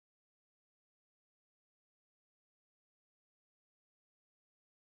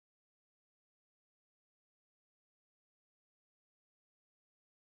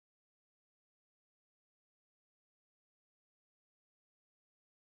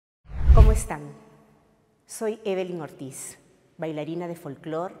¿Cómo están? Soy Ebelin Ortiz, bailarina de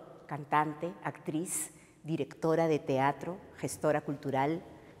folclore, cantante, actriz, directora de teatro, gestora cultural,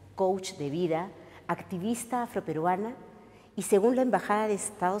 coach de vida, activista afroperuana y, según la Embajada de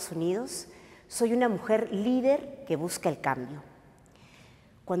Estados Unidos, soy una mujer líder que busca el cambio.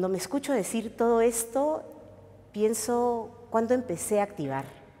 Cuando me escucho decir todo esto, pienso cuándo empecé a activar,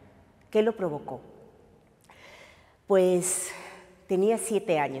 qué lo provocó. Pues tenía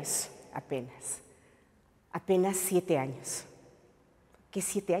 7 años apenas 7 años. ¿Qué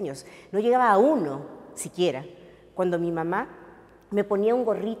 7 años? No llegaba a 1 siquiera, cuando mi mamá me ponía un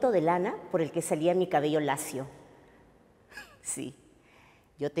gorrito de lana por el que salía mi cabello lacio. Sí,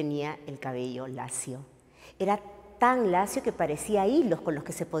 yo tenía el cabello lacio. Era tan lacio que parecía hilos con los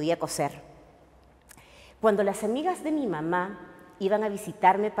que se podía coser. Cuando las amigas de mi mamá iban a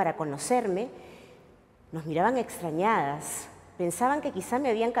visitarme para conocerme, nos miraban extrañadas, pensaban que quizá me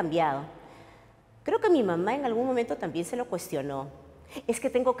habían cambiado. Creo que mi mamá en algún momento también se lo cuestionó. Es que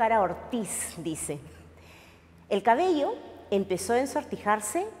tengo cara Ortiz, dice. El cabello empezó a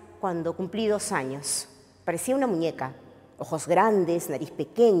ensortijarse cuando cumplí 2 años. Parecía una muñeca, ojos grandes, nariz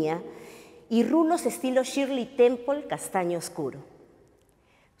pequeña y rulos estilo Shirley Temple castaño oscuro.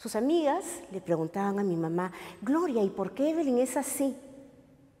 Sus amigas le preguntaban a mi mamá: Gloria, ¿y por qué Ebelin es así?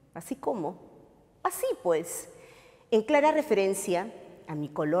 ¿Así cómo? Así pues, en clara referencia a mi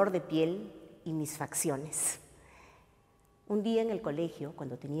color de piel y mis facciones. Un día en el colegio,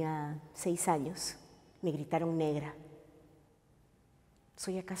 cuando tenía 6 años, me gritaron negra.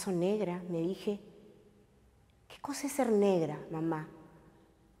 ¿Soy acaso negra?, me dije. ¿Qué cosa es ser negra, mamá?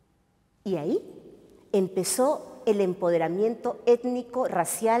 Y ahí empezó el empoderamiento étnico,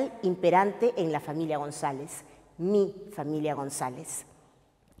 racial, imperante en la familia González, mi familia González.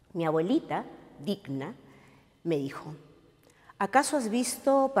 Mi abuelita, digna, me dijo: ¿acaso has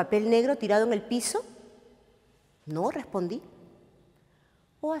visto papel negro tirado en el piso? No, respondí.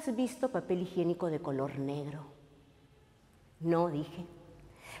 ¿O has visto papel higiénico de color negro? No, dije.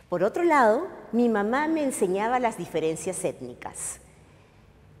 Por otro lado, mi mamá me enseñaba las diferencias étnicas.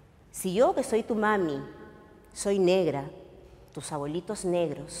 Si yo, que soy tu mami, soy negra, tus abuelitos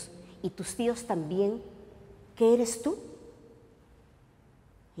negros y tus tíos también, ¿qué eres tú?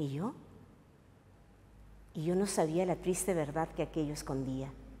 ¿Y yo? Y yo no sabía la triste verdad que aquello escondía.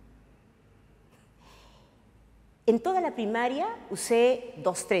 En toda la primaria usé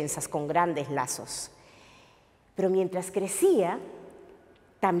 2 trenzas con grandes lazos. Pero mientras crecía,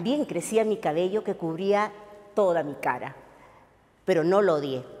 también crecía mi cabello que cubría toda mi cara. Pero no lo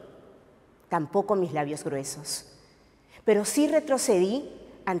odié, tampoco mis labios gruesos. Pero sí retrocedí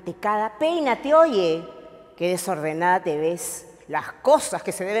ante cada peínate, oye, qué desordenada te ves. Las cosas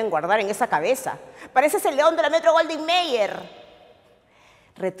que se deben guardar en esa cabeza. Pareces el león de la Metro Goldwyn Mayer.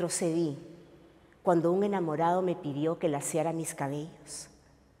 Retrocedí cuando un enamorado me pidió que laseara mis cabellos.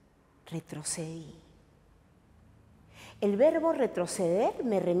 Retrocedí. El verbo retroceder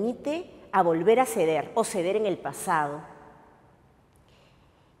me remite a volver a ceder o ceder en el pasado.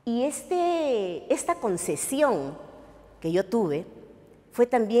 Y esta concesión que yo tuve fue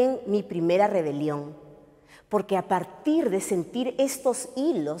también mi primera rebelión. Porque a partir de sentir estos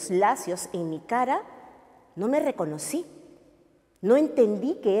hilos lacios en mi cara, no me reconocí, no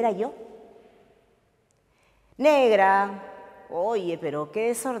entendí que era yo. Negra, oye, pero qué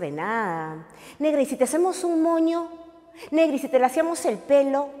desordenada. Negra, ¿y si te hacemos un moño? Negra, ¿y si te laciamos el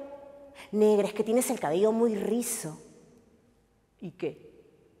pelo? Negra, es que tienes el cabello muy rizo. ¿Y qué?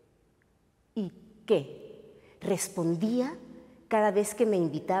 ¿Y qué? Respondía cada vez que me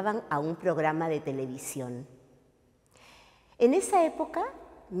invitaban a un programa de televisión. En esa época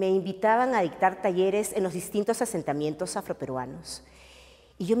me invitaban a dictar talleres en los distintos asentamientos afroperuanos.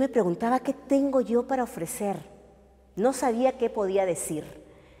 Y yo me preguntaba, ¿qué tengo yo para ofrecer? No sabía qué podía decir.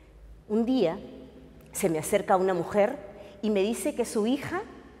 Un día se me acerca una mujer y me dice que su hija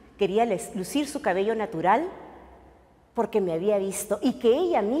quería lucir su cabello natural porque me había visto y que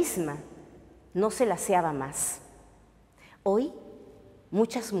ella misma no se laseaba más. Hoy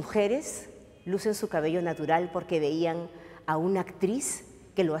muchas mujeres lucen su cabello natural porque veían a una actriz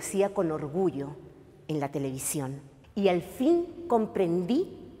que lo hacía con orgullo en la televisión. Y al fin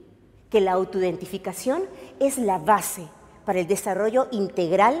comprendí que la autoidentificación es la base para el desarrollo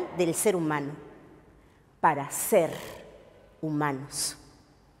integral del ser humano, para ser humanos.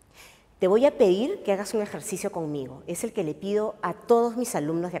 Te voy a pedir que hagas un ejercicio conmigo, es el que le pido a todos mis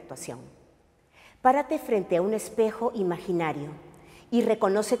alumnos de actuación. Párate frente a un espejo imaginario y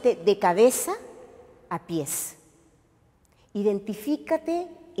reconócete de cabeza a pies. Identifícate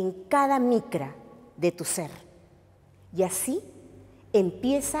en cada micra de tu ser y así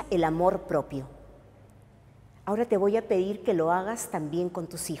empieza el amor propio. Ahora te voy a pedir que lo hagas también con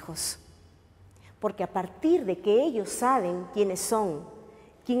tus hijos, porque a partir de que ellos saben quiénes son,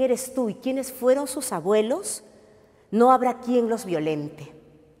 quién eres tú y quiénes fueron sus abuelos, no habrá quien los violente.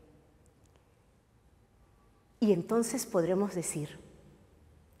 Y entonces podremos decir,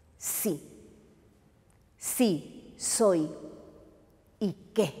 sí, sí, soy, ¿y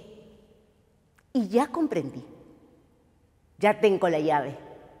qué? Y ya comprendí, ya tengo la llave.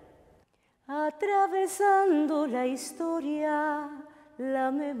 Atravesando la historia,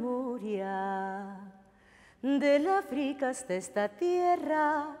 la memoria, del África hasta esta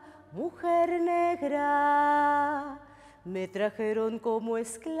tierra, mujer negra, me trajeron como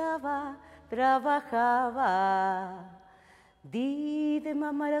esclava, trabajaba, di de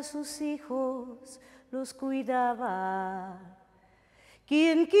mamar a sus hijos, los cuidaba.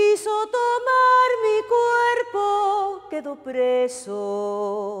 Quien quiso tomar mi cuerpo quedó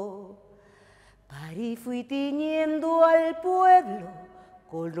preso. Parí fui tiñendo al pueblo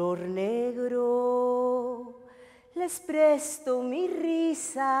color negro. Les presto mi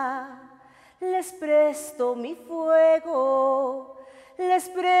risa, les presto mi fuego, les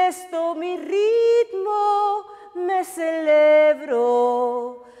presto mi ritmo, me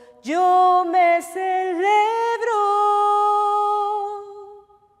celebro, yo me celebro.